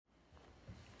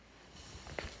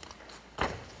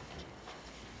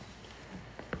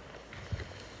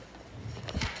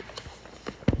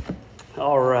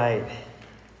All right.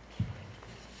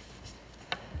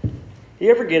 You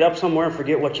ever get up somewhere and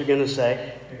forget what you're going to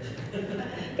say?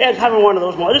 Yeah, I'm having one of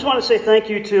those moments. I just want to say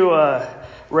thank you to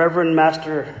Reverend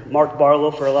Master Mark Barlow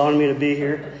for allowing me to be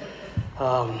here.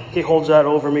 He holds that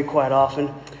over me quite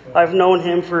often. I've known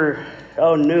him for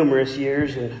numerous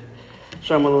years, and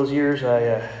some of those years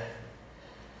I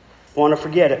want to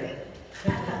forget it.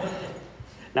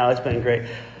 No, it's been great.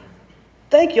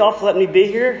 Thank y'all for letting me be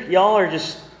here. Y'all are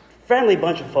just a friendly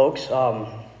bunch of folks.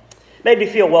 Made me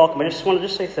feel welcome. I just want to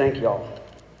say thank y'all.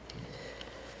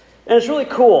 And it's really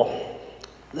cool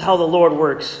how the Lord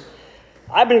works.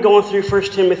 I've been going through 1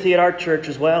 Timothy at our church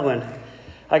as well, and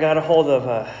I got a hold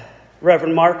of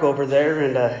Reverend Mark over there,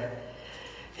 and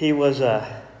he was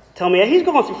telling me he's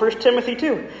going through 1 Timothy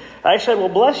too. I said, well,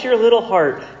 bless your little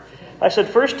heart. I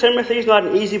said, 1 Timothy is not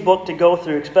an easy book to go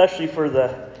through, especially for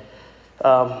the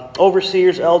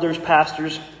overseers, elders,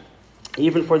 pastors,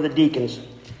 even for the deacons.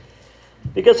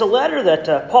 Because the letter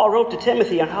that Paul wrote to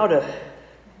Timothy on how to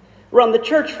run the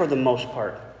church for the most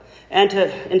part, and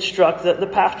to instruct the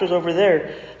pastors over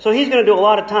there. So he's going to do a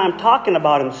lot of time talking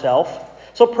about himself.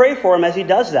 So pray for him as he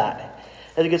does that,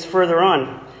 as he gets further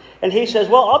on. And he says,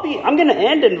 well, I'm going to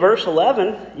end in verse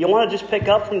 11. You want to just pick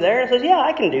up from there? I says, yeah,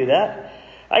 I can do that.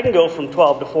 I can go from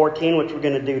 12 to 14, which we're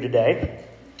going to do today.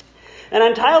 And I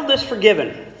entitled this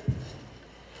Forgiven.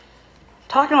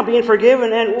 Talking about being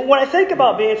forgiven. And when I think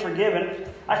about being forgiven,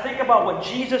 I think about what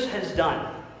Jesus has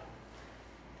done.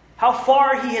 How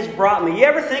far he has brought me. You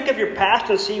ever think of your past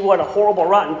and see what a horrible,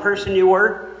 rotten person you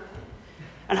were?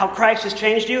 And how Christ has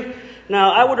changed you?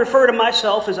 Now, I would refer to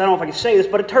myself as, I don't know if I can say this,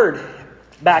 but a turd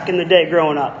back in the day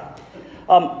growing up.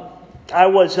 I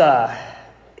was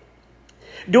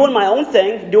doing my own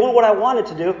thing, doing what I wanted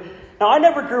to do. Now, I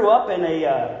never grew up in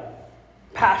a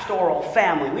pastoral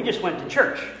family. We just went to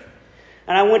church.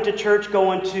 And I went to church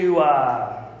going to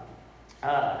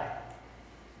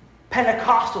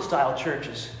Pentecostal-style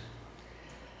churches.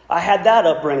 I had that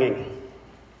upbringing.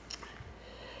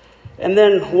 And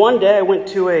then one day I went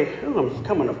to I'm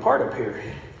coming apart up here.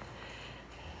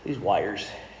 These wires.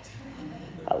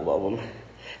 I love them.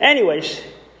 Anyways,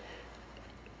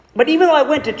 but even though I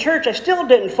went to church, I still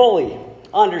didn't fully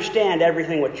understand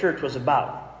everything what church was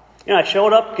about. I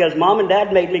showed up because Mom and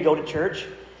Dad made me go to church.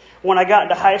 When I got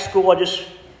into high school, I just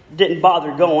didn't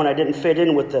bother going. I didn't fit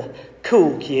in with the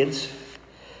cool kids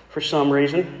for some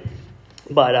reason.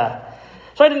 But,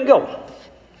 so I didn't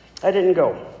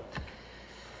go.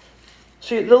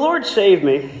 See, the Lord saved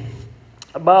me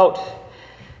about,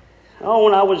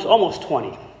 when I was almost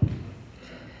 20.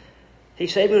 He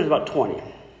saved me when I was about 20.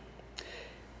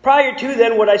 Prior to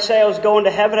then, would I say I was going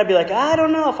to heaven? I'd be like, I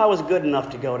don't know if I was good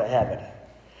enough to go to heaven.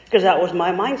 Because that was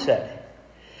my mindset.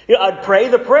 I'd pray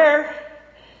the prayer.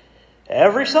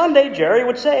 Every Sunday, Jerry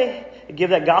would say,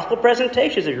 give that gospel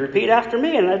presentation. He'd repeat after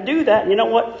me, and I'd do that. And you know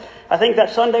what? I think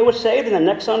that Sunday was saved, and the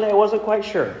next Sunday I wasn't quite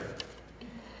sure.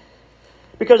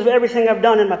 Because of everything I've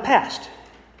done in my past.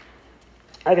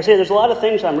 Like I say, there's a lot of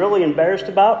things I'm really embarrassed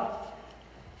about.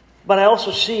 But I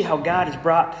also see how God has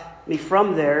brought me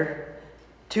from there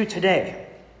to today.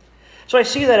 So I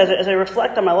see that as I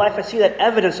reflect on my life, I see that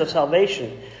evidence of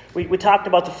salvation. We talked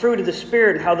about the fruit of the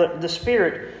Spirit and how the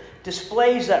Spirit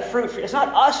displays that fruit. It's not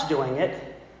us doing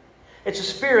it. It's the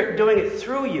Spirit doing it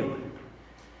through you.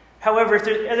 However, are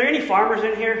there any farmers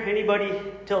in here? Anybody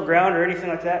till ground or anything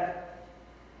like that?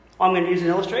 I'm going to use an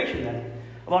illustration then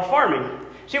about farming.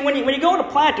 See, when you go to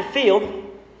plant a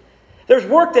field, there's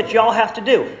work that y'all have to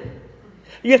do.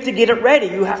 You have to get it ready.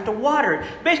 You have to water it.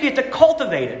 Basically, you have to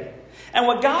cultivate it. And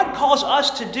what God calls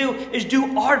us to do is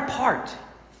do our part.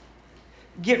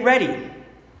 Get ready.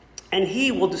 And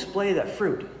He will display that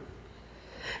fruit.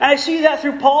 And I see that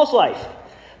through Paul's life.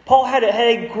 Paul had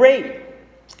a great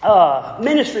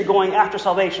ministry going after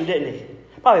salvation, didn't he?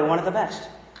 Probably one of the best.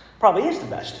 Probably is the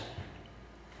best.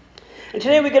 And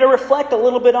today we get to reflect a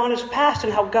little bit on his past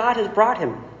and how God has brought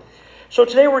him. So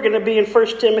today we're going to be in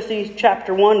 1 Timothy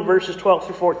chapter 1, verses 12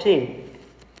 through 14.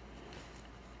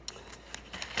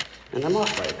 And I'm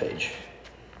off by a page.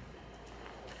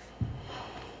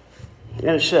 And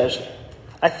it says,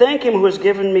 I thank Him who has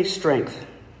given me strength,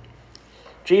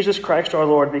 Jesus Christ our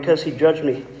Lord, because He judged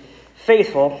me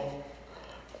faithful,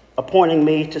 appointing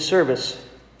me to service.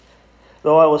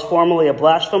 Though I was formerly a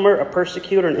blasphemer, a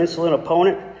persecutor, an insolent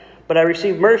opponent, but I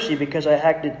received mercy because I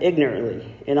acted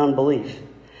ignorantly in unbelief.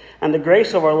 And the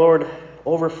grace of our Lord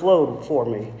overflowed for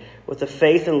me with the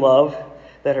faith and love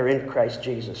that are in Christ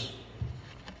Jesus.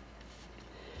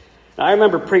 Now, I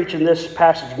remember preaching this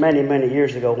passage many, many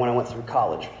years ago when I went through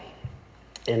college.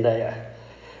 And I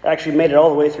actually made it all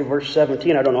the way through verse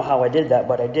 17. I don't know how I did that,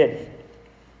 but I did.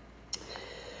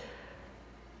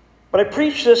 But I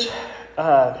preached this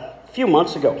a few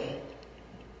months ago.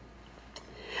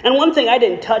 And one thing I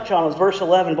didn't touch on was verse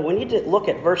 11, but we need to look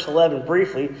at verse 11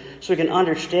 briefly so we can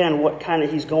understand what kind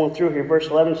of he's going through here. Verse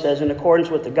 11 says, in accordance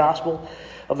with the gospel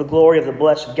of the glory of the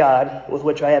blessed God, with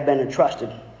which I have been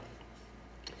entrusted.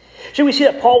 So we see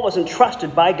that Paul was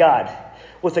entrusted by God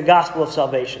with the gospel of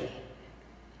salvation.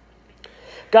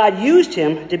 God used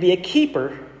him to be a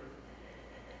keeper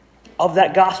of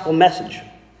that gospel message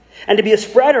and to be a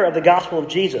spreader of the gospel of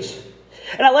Jesus.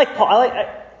 And I like Paul.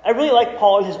 I really like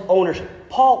Paul and his ownership.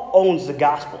 Paul owns the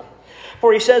gospel.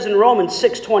 For he says in Romans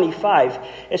 6:25,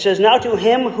 it says, now to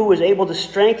him who is able to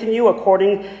strengthen you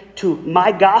according to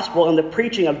my gospel and the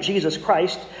preaching of Jesus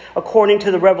Christ, according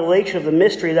to the revelation of the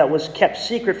mystery that was kept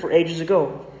secret for ages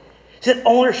ago. He said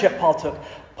ownership Paul took.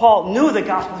 Paul knew the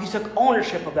gospel. He took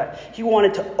ownership of that. He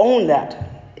wanted to own that.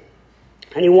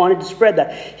 And he wanted to spread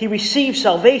that. He received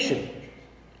salvation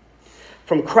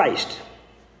from Christ.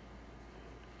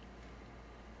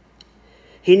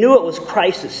 He knew it was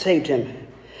Christ that saved him.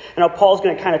 And now Paul's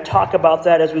going to kind of talk about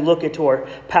that as we look into our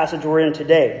passage we're in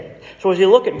today. So as you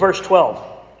look at verse 12,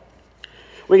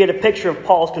 we get a picture of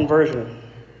Paul's conversion.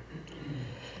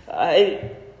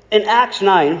 In Acts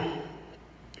 9,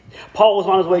 Paul was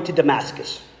on his way to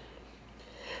Damascus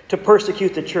to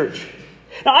persecute the church.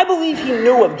 Now I believe he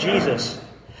knew of Jesus.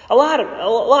 A lot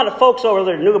of folks over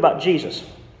there knew about Jesus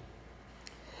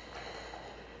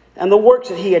and the works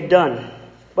that he had done.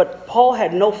 But Paul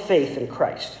had no faith in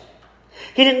Christ.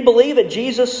 He didn't believe that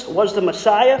Jesus was the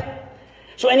Messiah.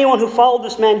 So anyone who followed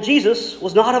this man Jesus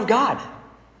was not of God.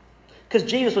 Because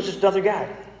Jesus was just another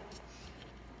guy.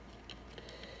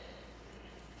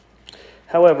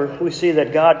 However, we see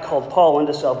that God called Paul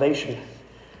into salvation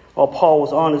while Paul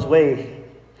was on his way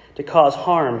to cause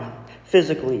harm,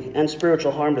 physically and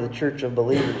spiritual harm to the church of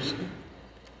believers.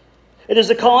 It is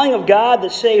the calling of God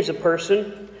that saves a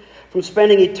person from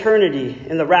spending eternity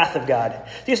in the wrath of God.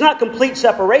 See, it's not complete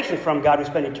separation from God who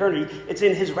spent eternity. It's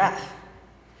in his wrath.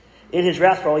 In his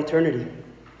wrath for all eternity.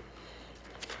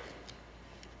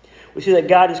 We see that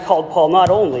God has called Paul not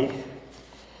only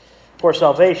for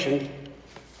salvation,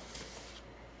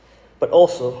 but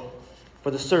also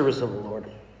for the service of the Lord.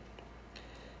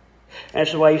 And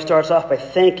that's why he starts off by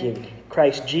thanking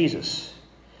Christ Jesus.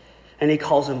 And he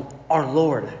calls him our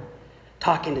Lord,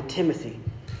 talking to Timothy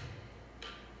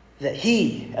that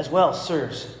he as well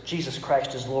serves Jesus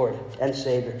Christ as Lord and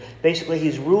Savior. Basically,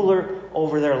 he's ruler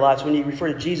over their lives. When you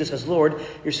refer to Jesus as Lord,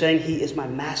 you're saying he is my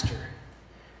master.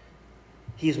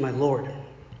 He is my Lord.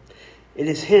 It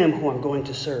is him who I'm going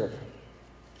to serve.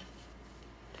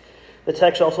 The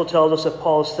text also tells us that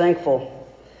Paul is thankful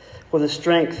for the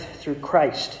strength through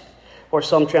Christ, or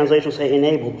some translations say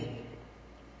enabled.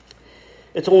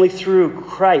 It's only through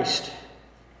Christ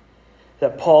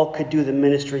that Paul could do the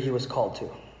ministry he was called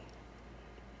to.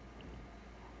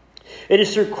 It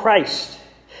is through Christ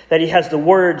that he has the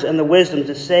words and the wisdom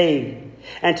to say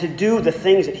and to do the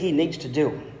things that he needs to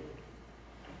do.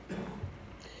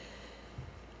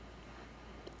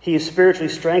 He is spiritually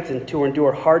strengthened to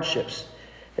endure hardships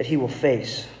that he will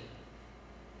face.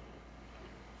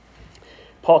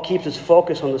 Paul keeps his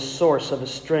focus on the source of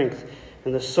his strength,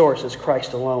 and the source is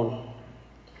Christ alone.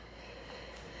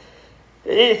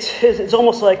 It's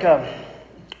almost like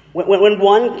when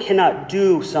one cannot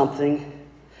do something,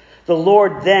 the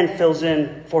Lord then fills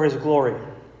in for his glory.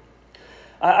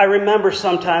 I remember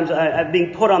sometimes I'm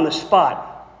being put on the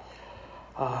spot,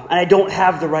 and I don't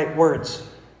have the right words.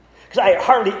 Because I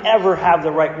hardly ever have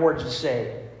the right words to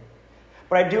say.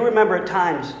 But I do remember at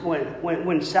times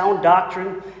when sound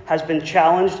doctrine has been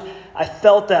challenged, I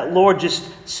felt that Lord just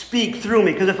speak through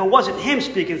me. Because if it wasn't him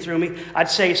speaking through me, I'd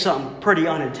say something pretty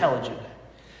unintelligent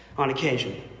on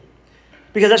occasion.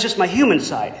 Because that's just my human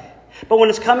side. But when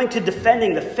it's coming to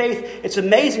defending the faith, it's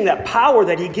amazing that power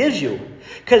that he gives you.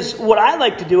 Because what I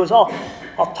like to do is I'll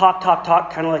talk,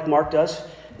 kind of like Mark does.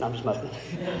 No, I'm just messing.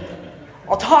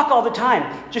 I'll talk all the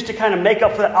time just to kind of make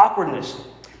up for that awkwardness.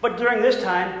 But during this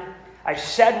time, I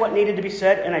said what needed to be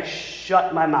said and I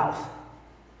shut my mouth.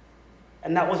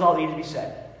 And that was all that needed to be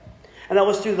said. And that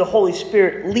was through the Holy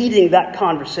Spirit leading that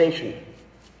conversation.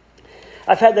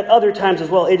 I've had that other times as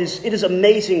well. It is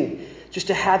amazing just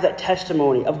to have that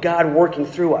testimony of God working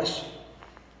through us.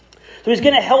 So he's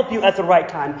going to help you at the right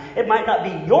time. It might not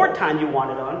be your time you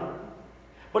want it on,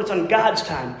 but it's on God's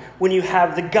time when you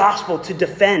have the gospel to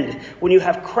defend, when you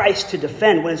have Christ to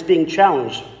defend, when it's being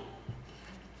challenged.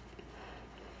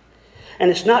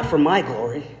 And it's not for my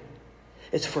glory.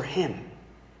 It's for him.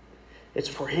 It's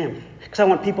for him. Because I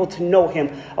want people to know him.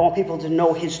 I want people to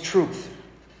know his truth.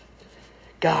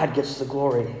 God gets the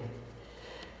glory.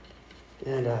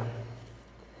 And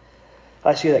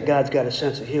I see that God's got a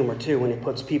sense of humor too when he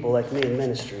puts people like me in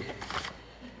ministry.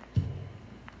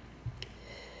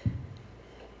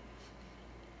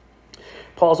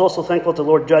 Paul's also thankful that the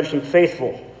Lord judged him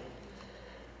faithful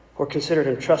or considered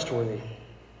him trustworthy.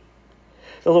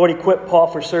 The Lord equipped Paul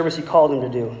for service he called him to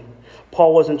do.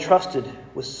 Paul was entrusted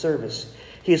with service.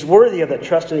 He is worthy of that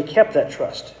trust, and he kept that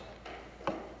trust.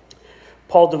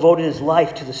 Paul devoted his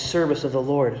life to the service of the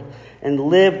Lord and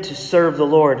lived to serve the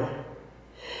Lord.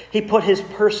 He put his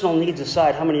personal needs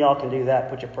aside. How many of y'all can do that?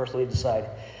 Put your personal needs aside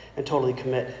and totally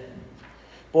commit.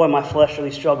 Boy, my flesh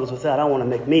really struggles with that. I want to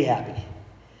make me happy.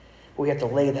 We have to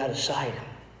lay that aside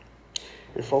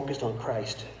and focus on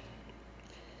Christ.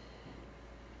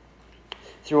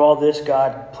 Through all this,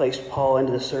 God placed Paul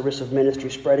into the service of ministry,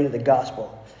 spreading the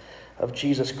gospel of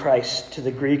Jesus Christ to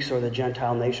the Greeks or the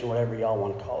Gentile nation, whatever y'all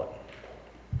want to call it.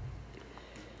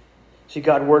 See,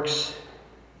 God works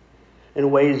in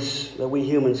ways that we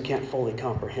humans can't fully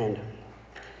comprehend.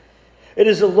 It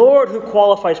is the Lord who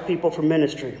qualifies people for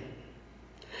ministry.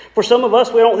 For some of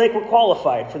us, we don't think we're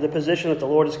qualified for the position that the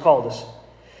Lord has called us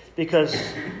because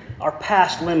our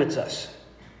past limits us.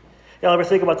 Y'all ever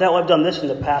think about that? Well, I've done this in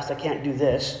the past. I can't do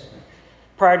this.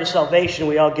 Prior to salvation,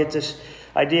 we all get this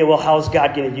idea, well, how's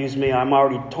God going to use me? I'm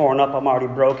already torn up. I'm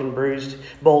already broken, bruised,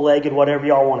 bow-legged, whatever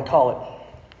y'all want to call it.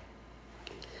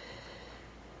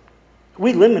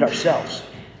 We limit ourselves.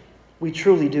 We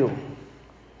truly do.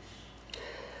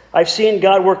 I've seen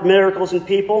God work miracles in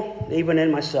people, even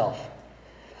in myself.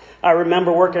 I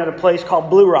remember working at a place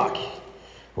called Blue Rock,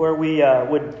 where we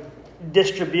would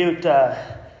distribute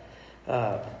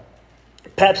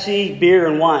Pepsi, beer,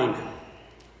 and wine.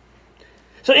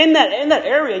 So in that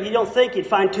area, you don't think you'd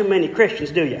find too many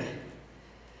Christians, do you?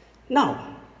 No.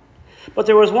 But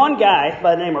there was one guy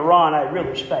by the name of Ron. I really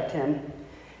respect him.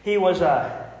 He was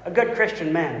a good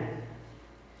Christian man.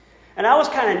 And I was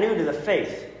kind of new to the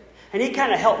faith. And he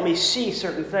kind of helped me see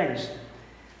certain things.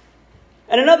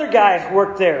 And another guy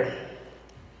worked there.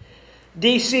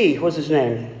 DC was his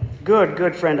name.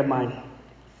 Good friend of mine.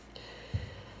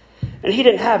 And he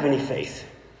didn't have any faith.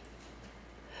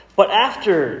 But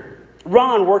after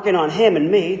Ron working on him and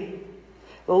me,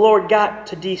 the Lord got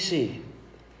to DC.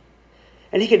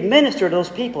 And he could minister to those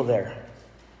people there.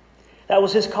 That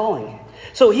was his calling.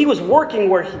 So he was working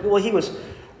he was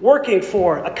working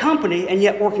for a company and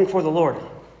yet working for the Lord.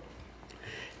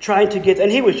 Trying to get,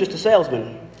 and he was just a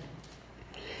salesman.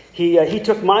 He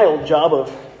took my old job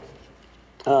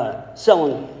of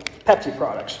selling Pepsi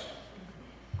products.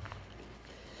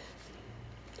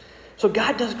 So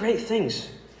God does great things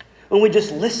when we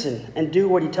just listen and do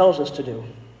what he tells us to do.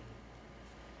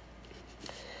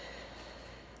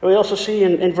 And we also see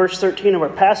in verse 13 of our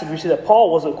passage, we see that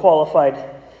Paul wasn't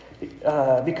qualified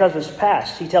because of his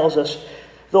past. He tells us,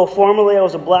 though formerly I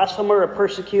was a blasphemer, a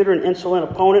persecutor, an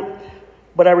insolent opponent,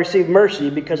 but I received mercy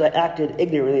because I acted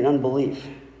ignorantly in unbelief.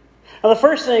 Now, the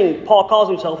first thing Paul calls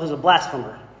himself is a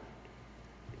blasphemer.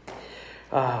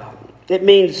 It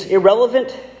means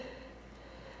irrelevant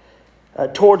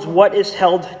towards what is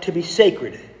held to be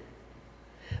sacred,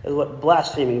 is what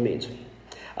blaspheming means.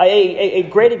 A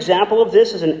great example of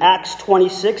this is in Acts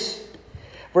 26,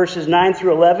 verses 9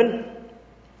 through 11.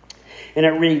 And it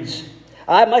reads,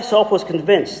 I myself was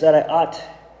convinced that I ought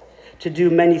to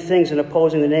do many things in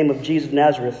opposing the name of Jesus of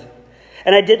Nazareth.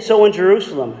 And I did so in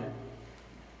Jerusalem.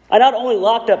 I not only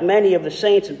locked up many of the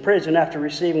saints in prison after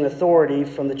receiving authority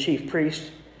from the chief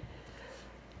priest,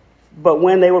 but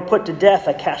when they were put to death,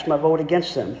 I cast my vote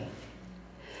against them.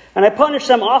 And I punished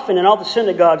them often in all the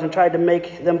synagogues and tried to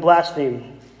make them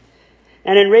blaspheme.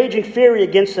 And in raging fury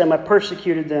against them, I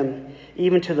persecuted them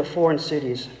even to the foreign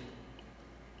cities.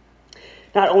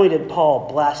 Not only did Paul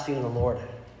blaspheme the Lord,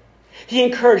 he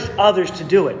encouraged others to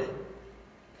do it.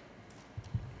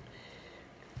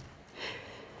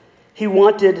 He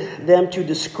wanted them to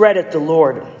discredit the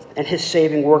Lord and his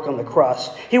saving work on the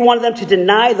cross. He wanted them to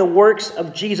deny the works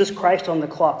of Jesus Christ on the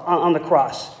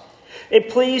cross. It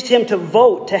pleased him to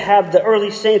vote to have the early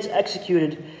saints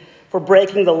executed for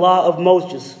breaking the law of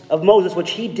Moses,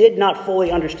 which he did not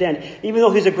fully understand. Even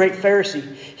though he's a great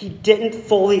Pharisee, he didn't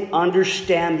fully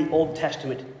understand the Old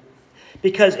Testament.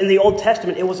 Because in the Old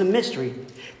Testament, it was a mystery.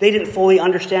 They didn't fully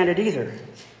understand it either.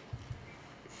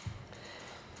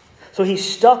 So he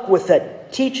stuck with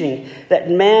that teaching that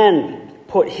man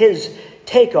put his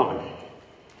take on.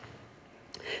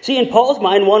 See, in Paul's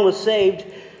mind, one was saved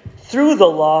through the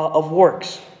law of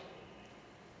works.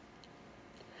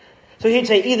 So he'd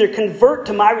say, either convert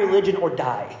to my religion or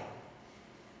die.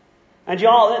 And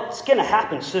y'all, that's going to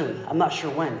happen soon. I'm not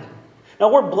sure when.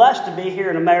 Now, we're blessed to be here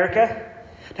in America,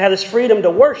 to have this freedom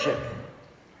to worship.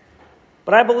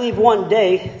 But I believe one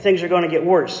day things are going to get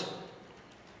worse.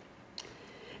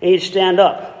 And you stand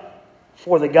up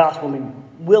for the gospel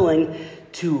and be willing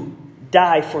to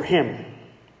die for him.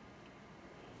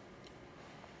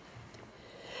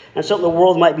 And something the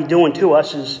world might be doing to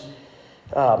us is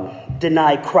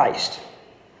deny Christ.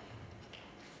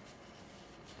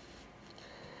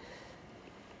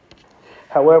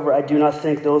 However, I do not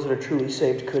think those that are truly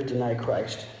saved could deny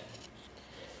Christ.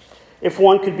 If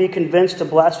one could be convinced to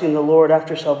blaspheme the Lord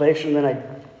after salvation, then I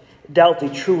doubt they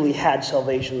truly had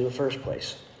salvation in the first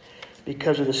place,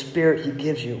 because of the Spirit he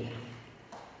gives you.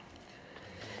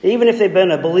 Even if they've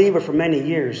been a believer for many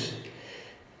years,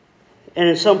 and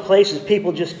in some places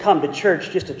people just come to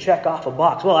church just to check off a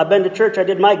box. Well, I've been to church, I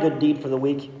did my good deed for the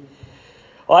week.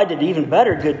 Well, I did even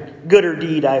better gooder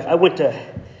deed. I went to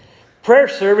prayer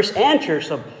service and church,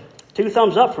 so 2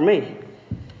 thumbs up for me.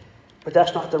 But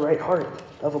that's not the right heart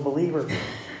of a believer.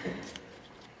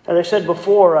 As I said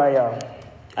before,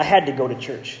 I had to go to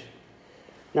church.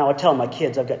 Now I tell my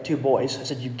kids, I've got 2 boys, I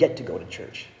said, you get to go to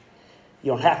church.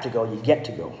 You don't have to go, you get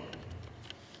to go.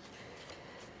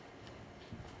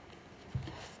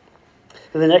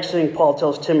 And the next thing Paul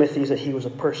tells Timothy is that he was a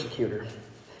persecutor.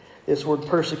 This word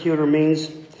persecutor means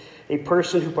a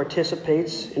person who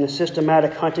participates in a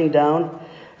systematic hunting down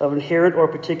of inherent or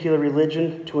particular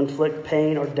religion to inflict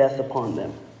pain or death upon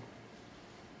them.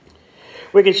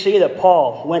 We can see that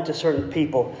Paul went to certain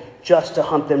people just to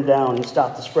hunt them down and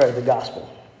stop the spread of the gospel.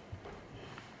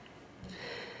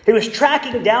 He was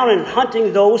tracking down and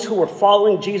hunting those who were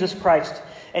following Jesus Christ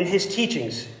and his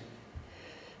teachings.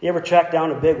 You ever track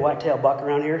down a big whitetail buck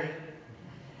around here?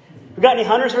 We got any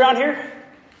hunters around here?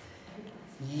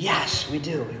 Yes, we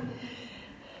do.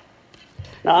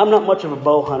 Now, I'm not much of a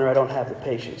bow hunter. I don't have the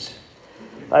patience.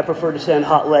 I prefer to send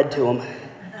hot lead to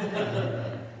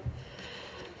them.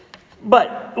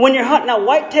 But when you're hunting, now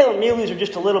whitetail and muleys are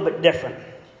just a little bit different.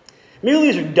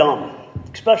 Muleys are dumb,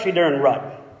 especially during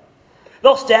rut.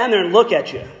 They'll stand there and look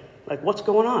at you like, what's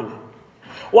going on?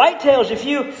 Whitetails,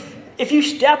 if you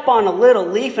step on a little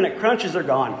leaf and it crunches, they're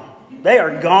gone. They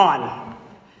are gone.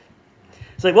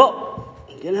 It's like, well,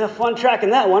 didn't have fun tracking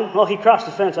that one. Well, he crossed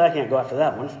the fence. I can't go after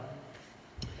that one.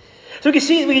 So we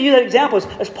can use that example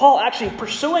as Paul actually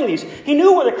pursuing these. He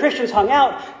knew where the Christians hung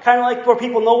out, kind of like where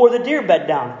people know where the deer bed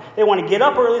down. They want to get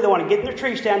up early, they want to get in their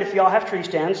tree stand if y'all have tree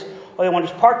stands, or they want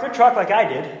to just park their truck like I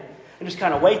did, and just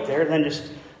kind of wait there, and then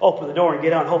just open the door and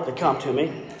get out and hope they come to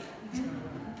me.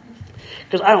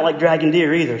 Because I don't like dragging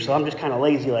deer either, so I'm just kind of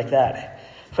lazy like that.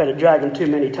 I've had to drag them too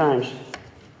many times.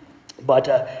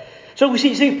 But, so we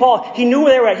see Paul, he knew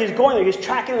where they were at. He was going there, he was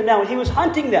tracking them down, he was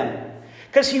hunting them.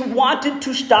 Because he wanted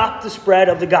to stop the spread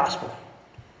of the gospel.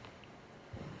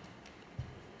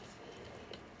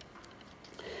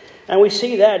 And we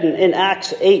see that in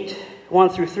Acts 8, 1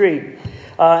 through 3.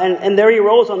 And there he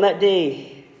arose on that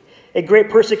day a great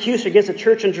persecution against the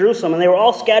church in Jerusalem. And they were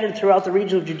all scattered throughout the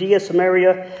region of Judea,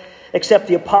 Samaria, except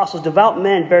the apostles. Devout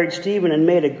men buried Stephen and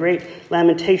made a great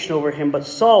lamentation over him. But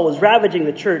Saul was ravaging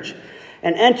the church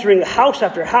and entering house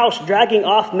after house, dragging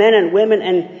off men and women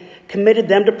and committed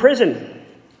them to prison.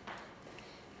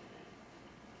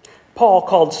 Paul,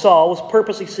 called Saul, was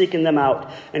purposely seeking them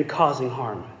out and causing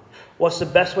harm. What's the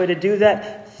best way to do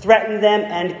that? Threaten them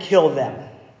and kill them.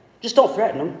 Just don't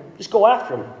threaten them. Just go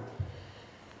after them.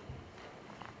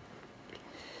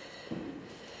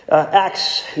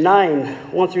 Acts 9,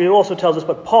 1 through 2 also tells us,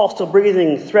 but Paul, still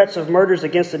breathing threats of murders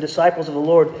against the disciples of the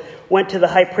Lord, went to the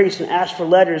high priest and asked for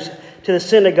letters to the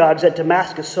synagogues at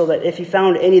Damascus, so that if he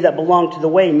found any that belonged to the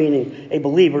way, meaning a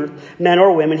believer, men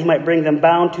or women, he might bring them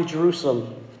bound to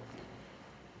Jerusalem.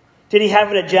 Did he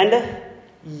have an agenda?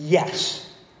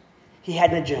 Yes. He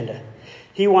had an agenda.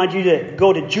 He wanted you to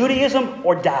go to Judaism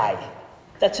or die.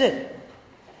 That's it.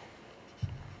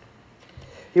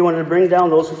 He wanted to bring down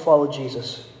those who follow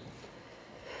Jesus.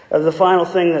 The final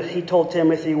thing that he told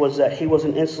Timothy was that he was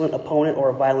an insolent opponent or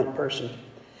a violent person.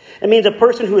 It means a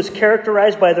person who is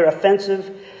characterized by their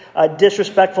offensive,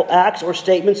 disrespectful acts or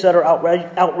statements that are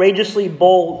outrageously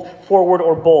forward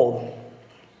or bold.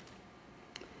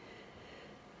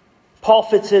 Paul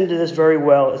fits into this very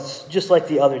well. It's just like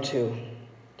the other two.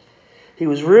 He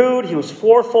was rude. He was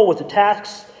forceful with the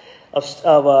tasks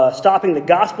of stopping the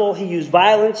gospel. He used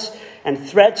violence and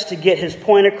threats to get his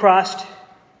point across.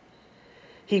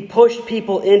 He pushed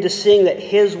people into seeing that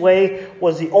his way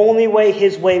was the only way.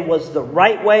 His way was the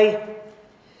right way.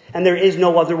 And there is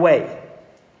no other way.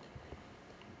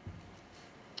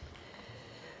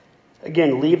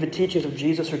 Again, leave the teachings of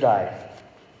Jesus or die.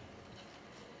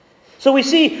 So we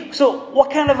see,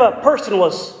 what kind of a person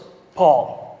was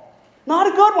Paul? Not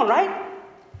a good one, right?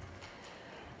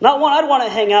 Not one I'd want to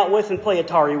hang out with and play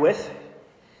Atari with.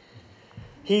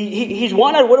 He's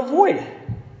one I would avoid.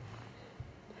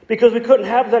 Because we couldn't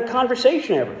have that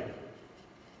conversation ever.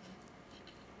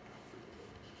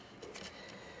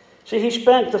 See, he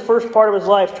spent the first part of his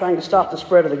life trying to stop the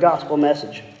spread of the gospel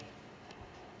message.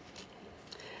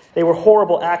 They were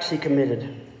horrible acts he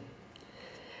committed.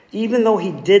 Even though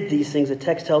he did these things, the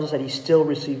text tells us that he still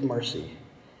received mercy.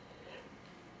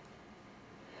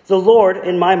 The Lord,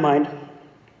 in my mind,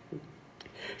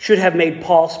 should have made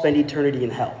Paul spend eternity in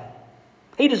hell.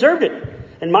 He deserved it.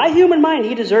 In my human mind,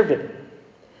 he deserved it.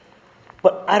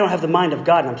 But I don't have the mind of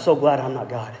God, and I'm so glad I'm not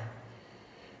God.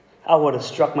 I would have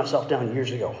struck myself down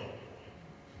years ago.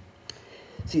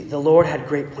 See, the Lord had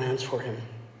great plans for him.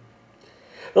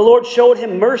 The Lord showed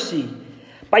him mercy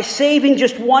by saving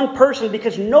just one person,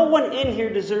 because no one in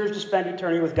here deserves to spend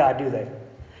eternity with God, do they?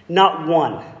 Not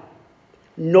one.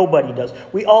 Nobody does.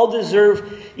 We all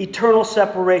deserve eternal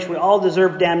separation. We all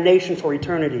deserve damnation for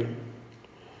eternity.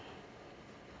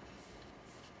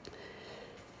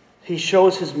 He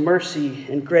shows his mercy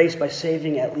and grace by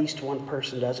saving at least one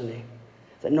person, doesn't he?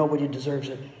 That nobody deserves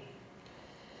it.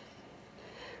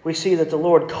 We see that the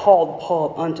Lord called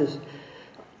Paul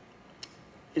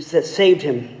that saved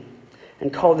him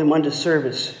and called him unto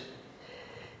service.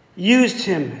 Used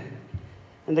him.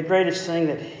 And the greatest thing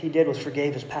that he did was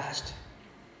forgave his past.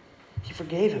 He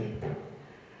forgave him.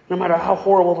 No matter how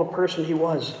horrible of a person he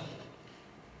was.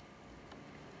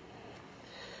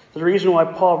 The reason why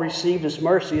Paul received his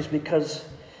mercy is because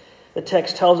the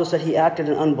text tells us that he acted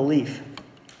in unbelief.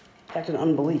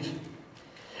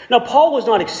 Now, Paul was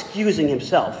not excusing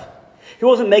himself. He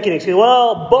wasn't making an excuse.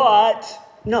 Well, but...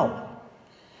 No.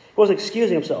 He wasn't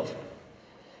excusing himself.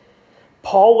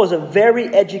 Paul was a very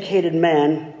educated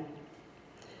man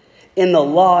in the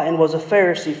law and was a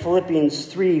Pharisee.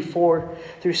 Philippians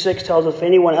 3:4-6 tells us, if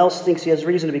anyone else thinks he has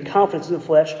reason to be confident in the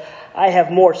flesh, I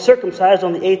have more. Circumcised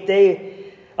on the 8th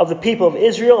day of the people of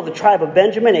Israel, of the tribe of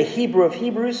Benjamin, a Hebrew of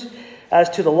Hebrews, as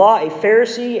to the law, a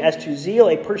Pharisee, as to zeal,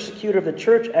 a persecutor of the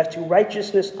church, as to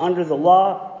righteousness under the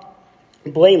law,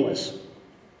 blameless.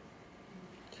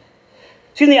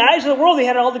 See, in the eyes of the world, he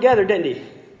had it all together, didn't he?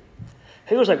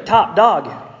 He was like top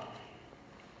dog.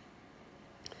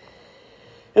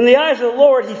 In the eyes of the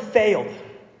Lord, he failed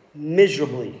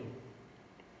miserably.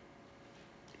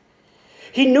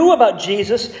 He knew about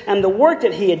Jesus and the work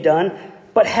that he had done,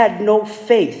 but had no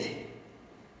faith.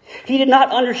 He did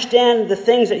not understand the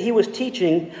things that he was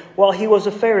teaching while he was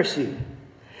a Pharisee.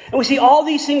 And we see all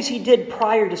these things he did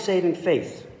prior to saving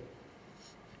faith.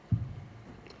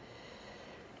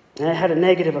 And it had a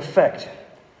negative effect.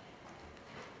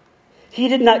 He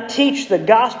did not teach the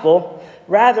gospel.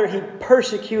 Rather, he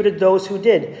persecuted those who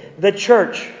did, the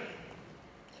church.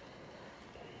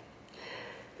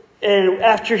 And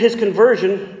after his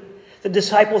conversion, the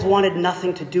disciples wanted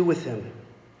nothing to do with him.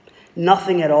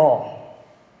 Nothing at all.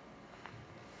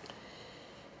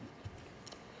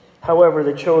 However,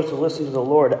 they chose to listen to the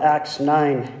Lord. Acts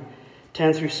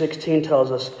 9:10-16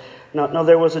 tells us, Now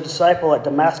there was a disciple at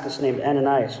Damascus named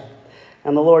Ananias.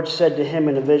 And the Lord said to him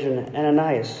in a vision,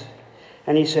 Ananias.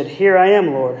 And he said, Here I am,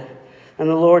 Lord. And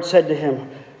the Lord said to him,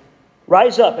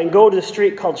 Rise up and go to the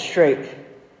street called Straight.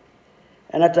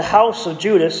 And at the house of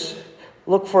Judas,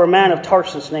 look for a man of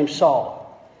Tarsus named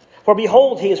Saul. For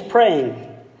behold, he is praying.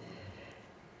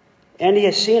 And he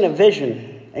has seen a vision.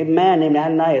 A man named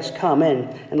Ananias come in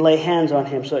and lay hands on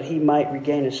him so that he might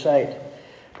regain his sight.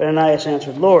 But Ananias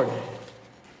answered, Lord,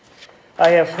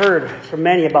 I have heard from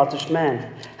many about this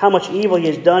man, how much evil he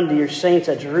has done to your saints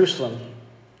at Jerusalem.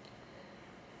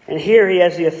 And here he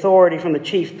has the authority from the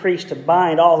chief priest to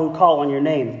bind all who call on your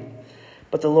name.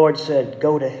 But the Lord said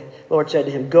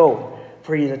to him, Go,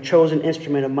 for he is a chosen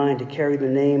instrument of mine to carry the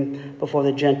name before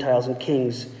the Gentiles and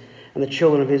kings and the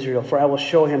children of Israel. For I will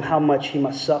show him how much he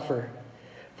must suffer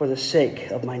for the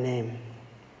sake of my name.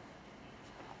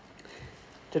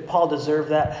 Did Paul deserve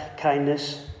that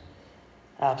kindness?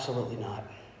 Absolutely not.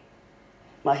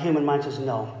 My human mind says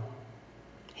no.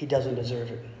 He doesn't deserve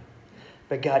it.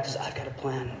 But God says, I've got a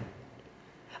plan.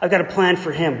 I've got a plan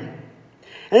for him.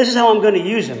 And this is how I'm going to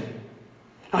use him.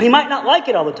 Now, he might not like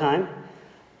it all the time.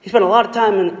 He spent a lot of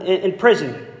time in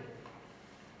prison.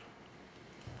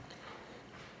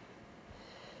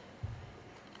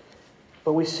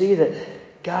 But we see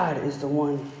that God is the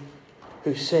one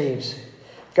who saves.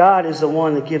 God is the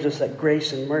one that gives us that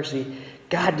grace and mercy.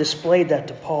 God displayed that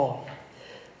to Paul.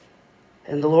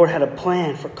 And the Lord had a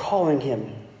plan for calling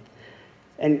him.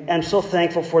 And I'm so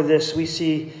thankful for this. We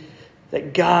see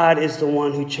that God is the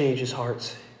one who changes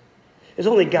hearts. It's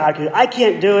only God can do it. I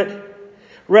can't do it.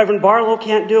 Reverend Barlow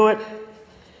can't do it.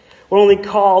 We're only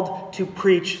called to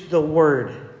preach the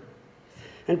Word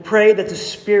and pray that the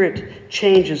Spirit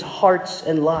changes hearts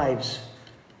and lives.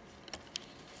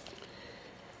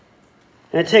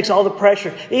 And it takes all the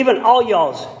pressure, even all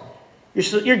y'all's.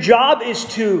 Your job is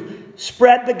to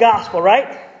spread the gospel,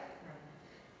 right?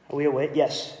 Are we awake?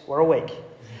 Yes, we're awake.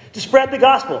 To spread the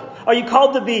gospel. Are you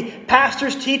called to be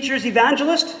pastors, teachers,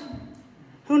 evangelists?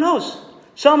 Who knows?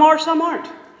 Some are, some aren't.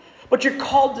 But you're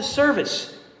called to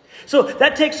service. So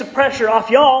that takes the pressure off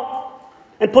y'all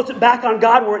and puts it back on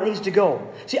God where it needs to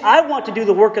go. See, I want to do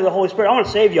the work of the Holy Spirit. I want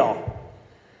to save y'all.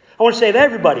 I want to save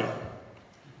everybody.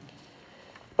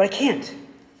 But I can't.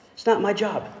 It's not my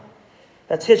job.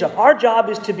 That's His job. Our job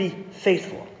is to be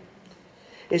faithful.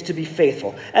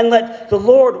 And let the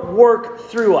Lord work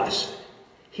through us.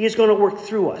 He is going to work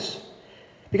through us.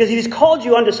 Because He's called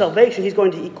you unto salvation, He's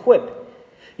going to equip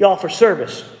y'all for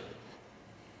service.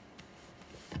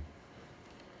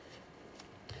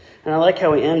 And I like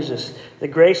how he ends this. The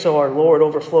grace of our Lord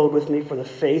overflowed with me for the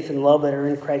faith and love that are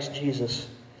in Christ Jesus.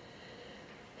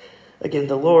 Again,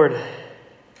 the Lord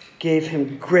gave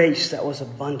him grace that was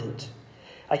abundant.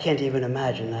 I can't even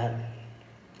imagine that.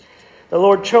 The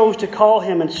Lord chose to call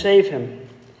him and save him.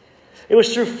 It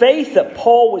was through faith that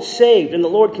Paul was saved, and the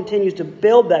Lord continues to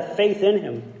build that faith in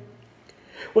him.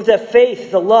 With that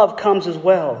faith, the love comes as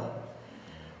well.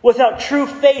 Without true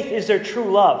faith, is there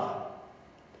true love?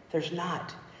 There's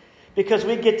not. Because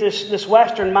we get this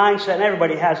Western mindset, and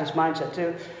everybody has this mindset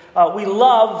too. We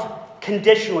love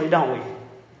conditionally, don't we?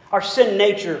 Our sin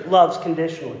nature loves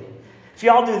conditionally. If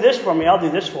y'all do this for me, I'll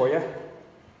do this for you.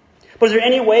 But is there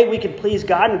any way we can please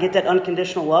God and get that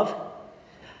unconditional love?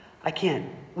 I can't.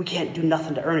 We can't do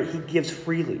nothing to earn it. He gives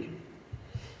freely.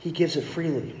 He gives it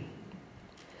freely.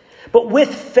 But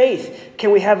with faith,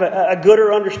 can we have a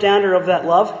gooder understander of that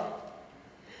love?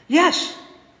 Yes.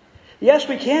 Yes,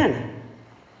 we can.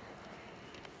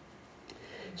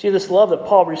 See, this love that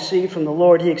Paul received from the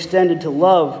Lord, he extended to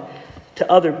love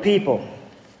to other people.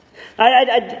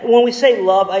 When we say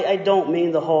love, I don't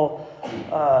mean the whole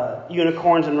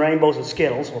unicorns and rainbows and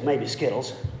Skittles. Well, maybe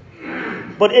Skittles.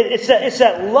 But it's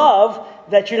that love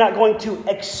that you're not going to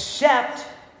accept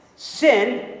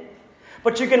sin,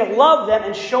 but you're going to love them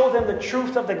and show them the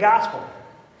truth of the gospel.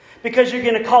 Because you're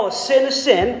going to call a sin,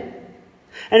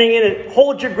 and you're going to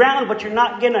hold your ground, but you're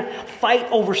not going to fight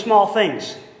over small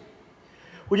things.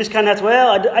 We just kind of have to,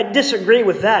 well, I disagree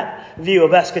with that view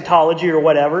of eschatology or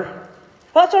whatever.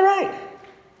 Well, that's all right.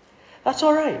 That's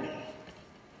all right.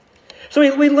 So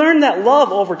we learn that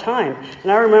love over time.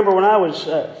 And I remember when I was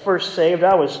first saved,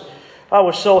 I was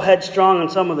so headstrong on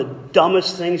some of the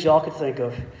dumbest things y'all could think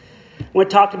of. When we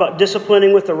talked about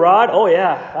disciplining with the rod, oh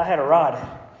yeah, I had a rod.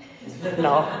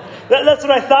 No, that's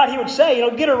what I thought he would say.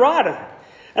 Get a rod.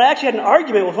 And I actually had an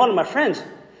argument with one of my friends.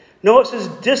 No, it says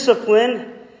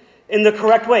discipline in the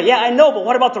correct way. Yeah, I know, but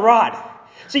what about the rod?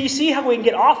 So you see how we can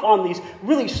get off on these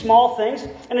really small things?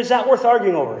 And is that worth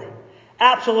arguing over?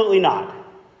 Absolutely not.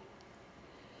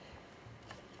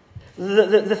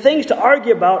 The things to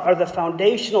argue about are the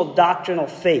foundational doctrinal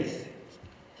faith.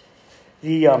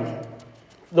 The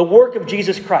work of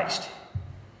Jesus Christ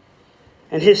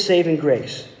and His saving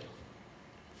grace.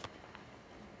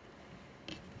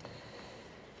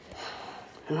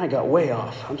 And I got way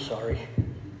off. I'm sorry.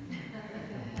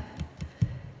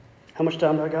 How much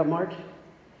time do I got, Mark?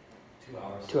 2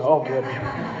 hours. 2 hours. Oh, good.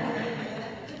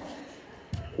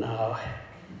 No.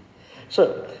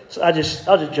 So I'll just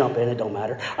jump in. It don't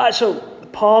matter. So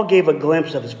Paul gave a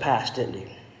glimpse of his past, didn't he?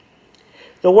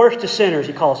 The worst of sinners,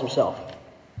 he calls himself.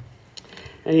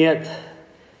 And yet,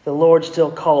 the Lord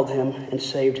still called him and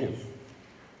saved him.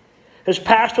 His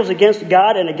past was against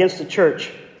God and against the church.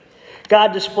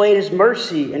 God displayed His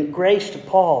mercy and grace to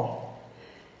Paul.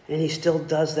 And He still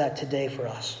does that today for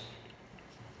us.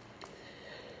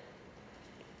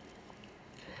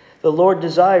 The Lord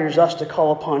desires us to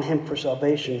call upon Him for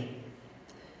salvation.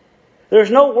 There's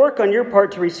no work on your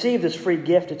part to receive this free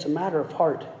gift. It's a matter of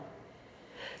heart.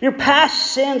 Your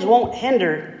past sins won't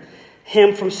hinder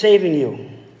Him from saving you.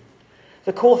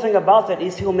 The cool thing about that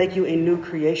is He will make you a new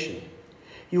creation.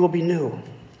 You will be new.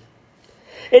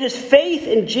 It is faith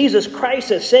in Jesus Christ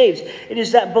that saves. It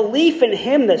is that belief in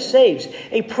Him that saves.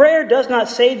 A prayer does not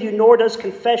save you, nor does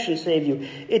confession save you.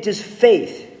 It is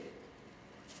faith.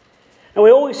 And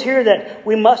we always hear that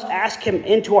we must ask Him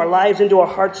into our lives, into our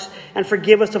hearts, and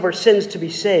forgive us of our sins to be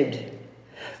saved.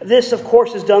 This, of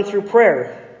course, is done through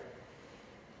prayer.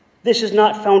 This is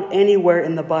not found anywhere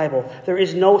in the Bible. There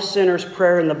is no sinner's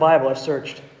prayer in the Bible. I've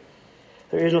searched.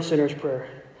 There is no sinner's prayer.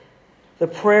 The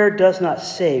prayer does not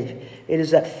save. It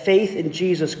is that faith in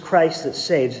Jesus Christ that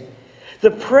saves.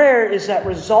 The prayer is that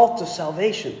result of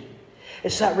salvation.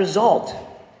 It's that result.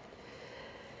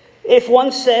 If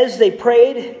one says they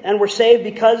prayed and were saved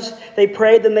because they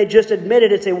prayed, then they just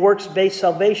admitted it's a works-based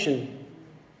salvation.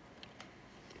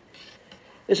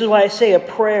 This is why I say a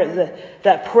prayer,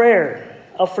 that prayer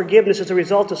of forgiveness is a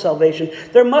result of salvation.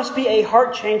 There must be a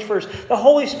heart change first. The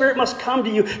Holy Spirit must come to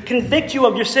you, convict you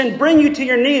of your sin, bring you to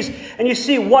your knees, and you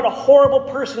see what a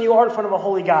horrible person you are in front of a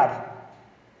holy God.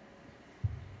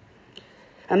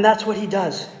 And that's what He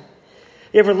does.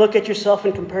 You ever look at yourself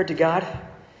and compare it to God?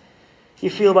 You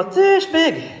feel about this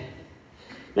big,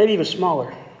 maybe even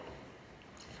smaller.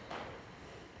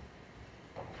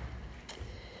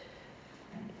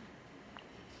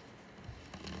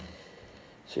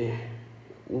 See,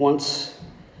 once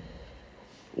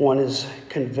one is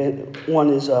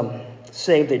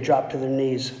saved, they drop to their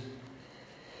knees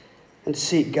and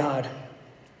seek God.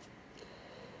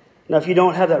 Now, if you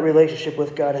don't have that relationship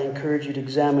with God, I encourage you to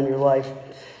examine your life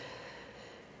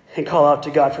and call out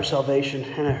to God for salvation.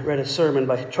 And I read a sermon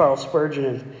by Charles Spurgeon,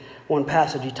 and one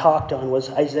passage he talked on was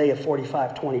Isaiah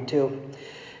 45:22.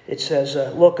 It says,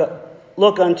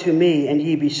 Look unto me, and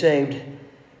ye be saved,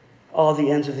 all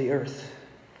the ends of the earth.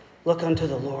 Look unto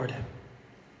the Lord.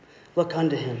 Look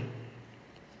unto Him.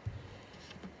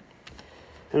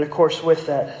 And of course, with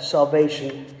that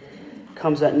salvation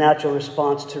comes that natural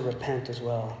response to repent as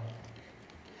well.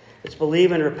 It's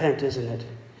believe and repent, isn't it?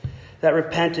 That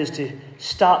repent is to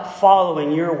stop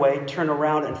following your way, turn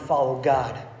around and follow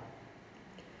God.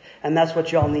 And that's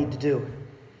what y'all need to do.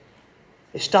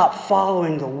 Is stop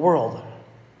following the world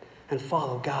and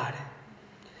follow God.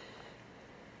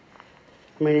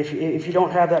 I mean, if you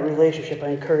don't have that relationship, I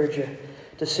encourage you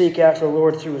to seek after the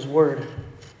Lord through His Word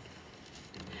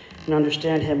and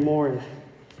understand Him more and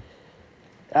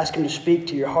ask Him to speak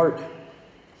to your heart.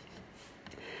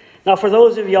 Now, for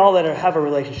those of y'all that have a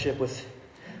relationship with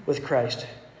Christ,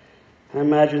 I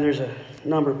imagine there's a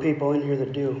number of people in here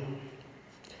that do.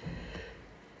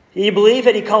 Do you believe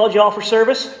that He called y'all for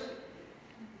service?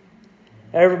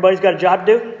 Everybody's got a job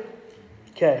to do?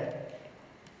 Okay.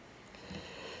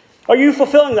 Are you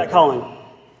fulfilling that calling?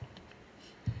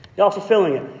 Y'all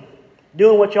fulfilling it?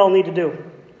 Doing what y'all need to do?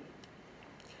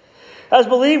 As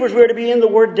believers, we are to be in the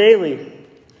Word daily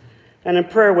and in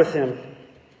prayer with Him.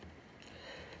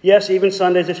 Yes, even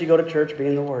Sundays, if you go to church, be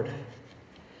in the Word.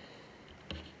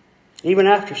 Even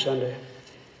after Sunday.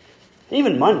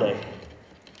 Even Monday.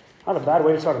 Not a bad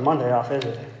way to start a Monday off, is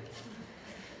it?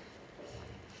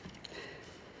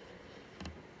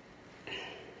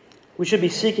 We should be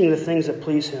seeking the things that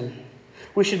please Him.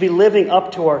 We should be living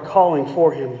up to our calling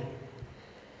for Him.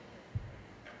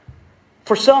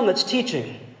 For some, that's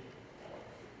teaching,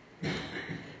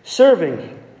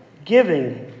 serving,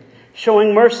 giving,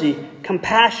 showing mercy,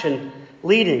 compassion,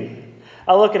 leading.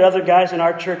 I look at other guys in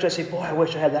our church, I say, boy, I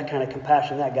wish I had that kind of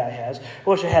compassion that guy has. I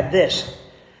wish I had this.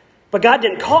 But God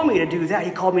didn't call me to do that.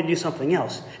 He called me to do something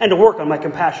else. And to work on my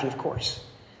compassion, of course.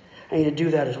 I need to do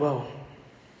that as well.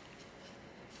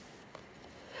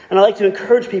 And I like to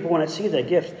encourage people when I see that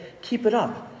gift, keep it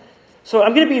up. So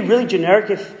I'm going to be really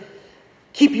generic.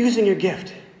 Keep using your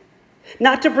gift.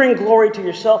 Not to bring glory to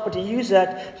yourself, but to use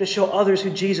that to show others who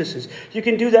Jesus is. You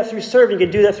can do that through serving. You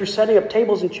can do that through setting up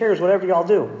tables and chairs, whatever y'all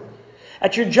do.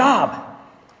 At your job,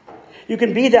 you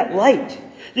can be that light.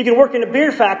 You can work in a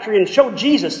beer factory and show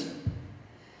Jesus.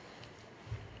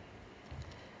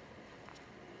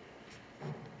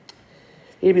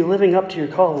 You need to be living up to your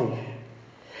calling.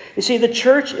 You see, the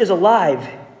church is alive.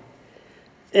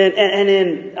 And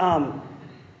in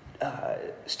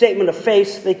statement of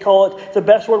faith, they call it, the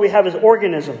best word we have is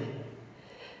organism.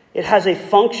 It has a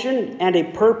function and a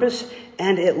purpose,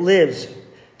 and it lives.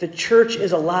 The church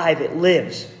is alive. It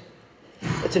lives.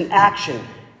 It's an action.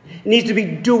 It needs to be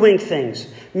doing things.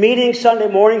 Meeting Sunday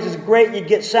mornings is great. You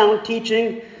get sound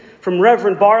teaching from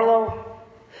Reverend Barlow.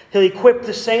 He'll equip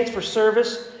the saints for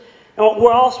service. And what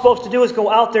we're all supposed to do is go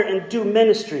out there and do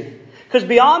ministry. Because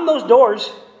beyond those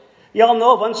doors, y'all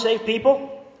know of unsaved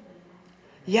people?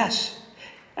 Yes.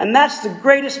 And that's the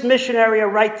greatest mission area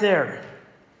right there.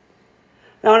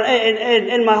 Now,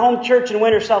 in my home church in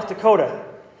Winter, South Dakota,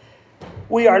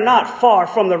 we are not far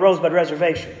from the Rosebud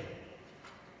Reservation.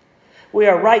 We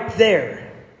are right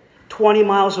there, 20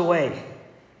 miles away.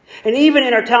 And even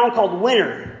in our town called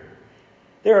Winter,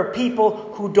 there are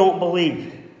people who don't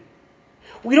believe.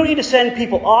 We don't need to send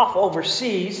people off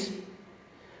overseas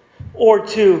or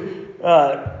to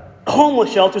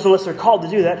homeless shelters unless they're called to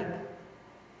do that.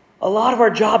 A lot of our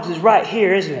jobs is right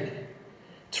here, isn't it?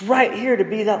 It's right here to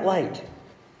be that light.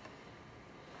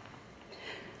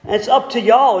 And it's up to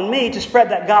y'all and me to spread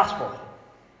that gospel.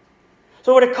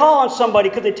 So to call on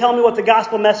somebody, could they tell me what the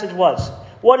gospel message was?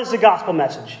 What is the gospel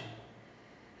message?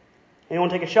 Anyone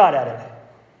take a shot at it?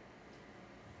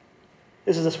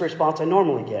 This is the response I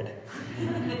normally get.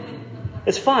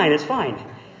 It's fine, it's fine.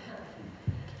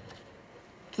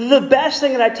 The best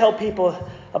thing that I tell people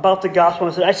about the gospel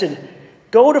is that I said,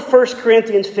 go to 1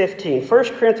 Corinthians 15. 1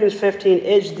 Corinthians 15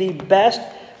 is the best,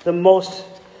 the most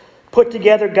put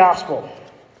together gospel.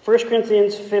 1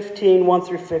 Corinthians 15, 1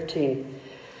 through 15.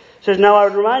 It says, now I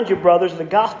would remind you, brothers, of the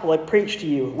gospel I preached to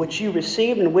you, which you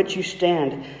received and in which you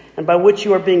stand, and by which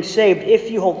you are being saved,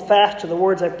 if you hold fast to the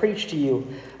words I preached to you,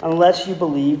 unless you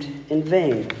believed in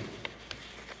vain.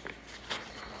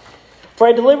 For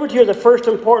I delivered to you the first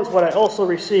importance what I also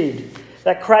received,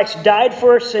 that Christ died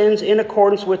for our sins in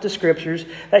accordance with the Scriptures,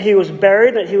 that he was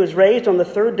buried, that he was raised on the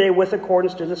third day with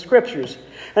accordance to the Scriptures,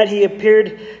 that he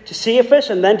appeared to Cephas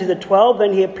and then to the 12,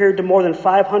 then he appeared to more than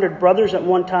 500 brothers at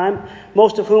one time,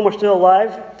 most of whom are still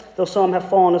alive, though some have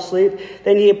fallen asleep.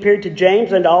 Then he appeared to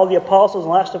James and to all the apostles,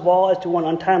 and last of all, as to one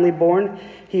untimely born,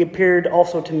 he appeared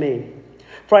also to me.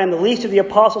 For I am the least of the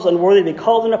apostles, unworthy to be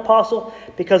called an apostle,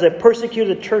 because I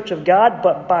persecuted the church of God,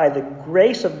 but by the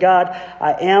grace of God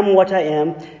I am what I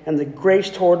am, and the grace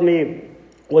toward me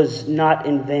was not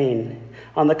in vain.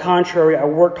 On the contrary, I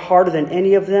worked harder than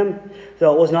any of them,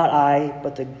 though it was not I,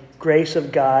 but the grace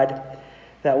of God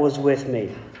that was with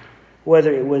me.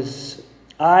 Whether it was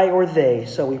I or they,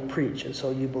 so we preach, and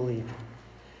so you believe.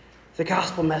 The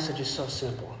gospel message is so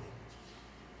simple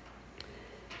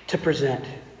to present.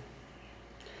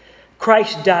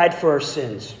 Christ died for our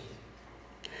sins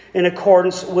in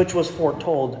accordance which was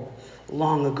foretold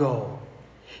long ago.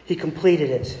 He completed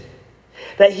it.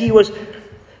 That he was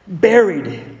buried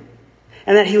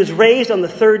and that he was raised on the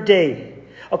third day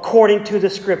according to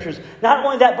the Scriptures. Not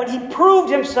only that, but he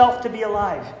proved himself to be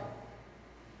alive.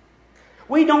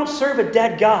 We don't serve a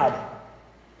dead God.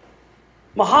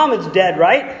 Muhammad's dead,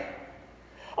 right?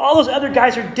 All those other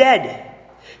guys are dead.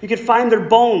 You can find their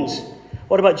bones.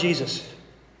 What about Jesus?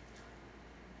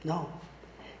 No,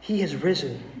 he has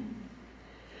risen.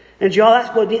 And y'all,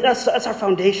 that's our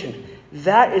foundation.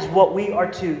 That is what we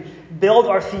are to build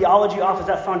our theology off, is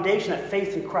that foundation, that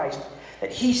faith in Christ.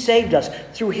 That he saved us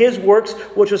through his works,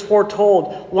 which was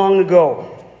foretold long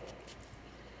ago.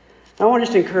 I want to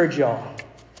just encourage y'all.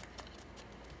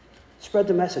 Spread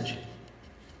the message.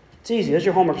 It's easy. There's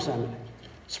your homework assignment.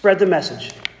 Spread the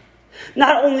message.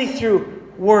 Not only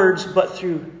through words, but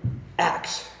through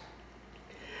acts.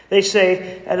 They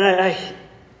say, and I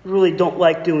really don't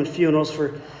like doing funerals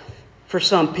for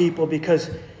some people, because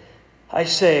I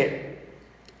say,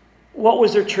 what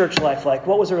was their church life like?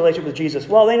 What was their relationship with Jesus?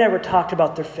 Well, they never talked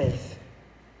about their faith.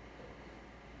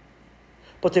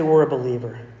 But they were a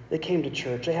believer. They came to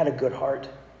church. They had a good heart.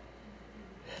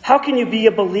 How can you be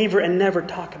a believer and never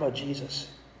talk about Jesus?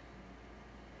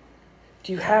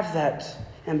 Do you have that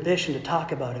ambition to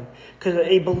talk about him? Because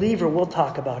a believer will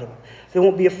talk about him. They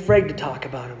won't be afraid to talk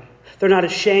about him. They're not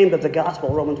ashamed of the gospel,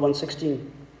 Romans 1:16.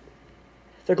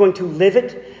 They're going to live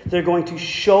it. They're going to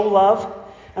show love.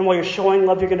 And while you're showing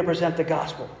love, you're going to present the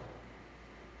gospel.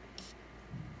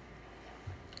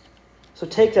 So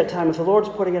take that time. If the Lord's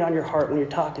putting it on your heart when you're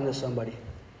talking to somebody,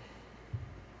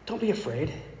 don't be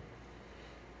afraid.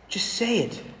 Just say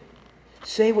it.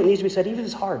 Say what needs to be said, even if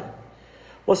it's hard.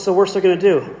 What's the worst they're going to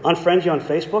do? Unfriend you on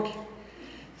Facebook?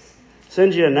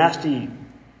 Send you a nasty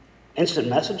instant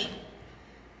message?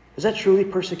 Is that truly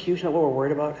persecution? Is that what we're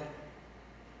worried about?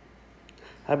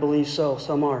 I believe so.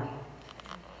 Some are.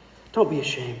 Don't be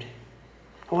ashamed.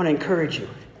 I want to encourage you.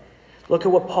 Look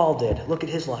at what Paul did. Look at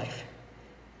his life.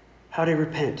 How did he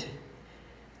repent?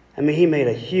 I mean, he made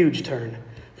a huge turn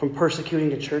from persecuting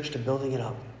the church to building it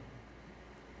up.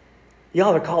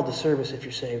 Y'all are called to service if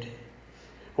you're saved.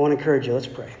 I want to encourage you. Let's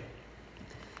pray.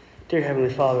 Dear Heavenly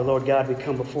Father, Lord God, we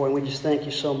come before and we just thank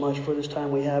you so much for this time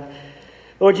we have.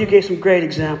 Lord, you gave some great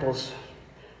examples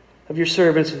of your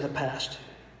servants in the past.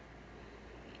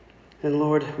 And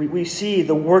Lord, we see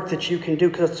the work that you can do,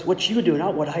 because it's what you do,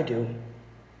 not what I do.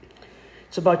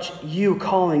 It's about you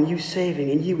calling, you saving,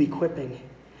 and you equipping.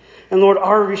 And Lord,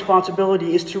 our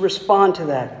responsibility is to respond to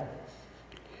that.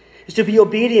 Is to be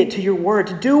obedient to your word,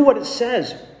 to do what it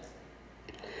says.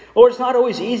 Lord, it's not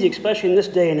always easy, especially in this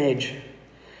day and age.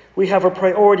 We have our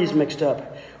priorities mixed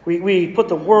up. We put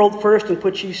the world first and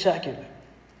put you second.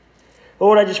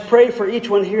 Lord, I just pray for each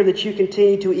one here that you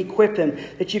continue to equip them,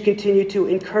 that you continue to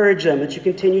encourage them, that you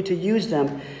continue to use them.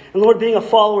 And Lord, being a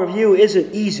follower of you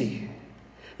isn't easy.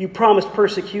 You promised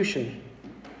persecution.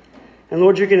 And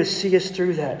Lord, you're going to see us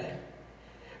through that.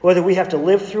 Whether we have to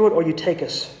live through it or you take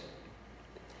us.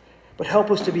 But help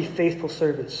us to be faithful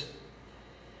servants.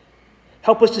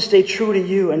 Help us to stay true to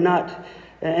you and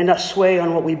not sway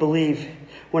on what we believe.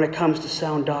 when it comes to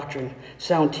sound doctrine,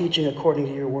 sound teaching according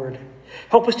to your word.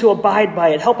 Help us to abide by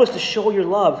it. Help us to show your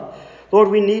love. Lord,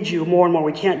 we need you more and more.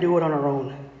 We can't do it on our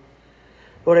own.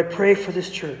 Lord, I pray for this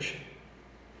church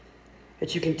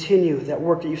that you continue that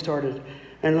work that you started.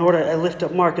 And Lord, I lift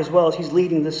up Mark as well as he's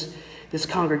leading this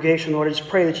congregation. Lord, I just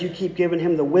pray that you keep giving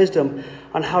him the wisdom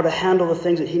on how to handle the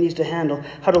things that he needs to handle,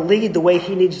 how to lead the way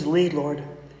he needs to lead, Lord.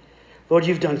 Lord,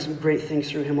 you've done some great things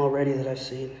through him already that I've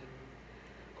seen.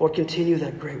 Lord, continue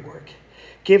that great work.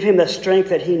 Give him that strength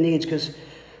that he needs because,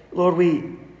 Lord,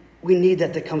 we need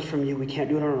that comes from you. We can't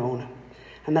do it on our own.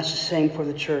 And that's the same for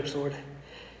the church, Lord.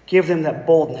 Give them that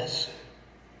boldness.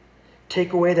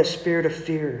 Take away that spirit of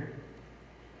fear.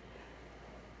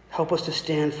 Help us to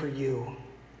stand for you,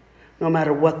 no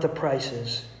matter what the price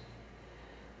is.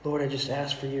 Lord, I just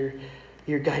ask for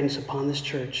your guidance upon this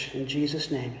church. In Jesus'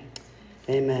 name,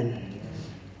 amen.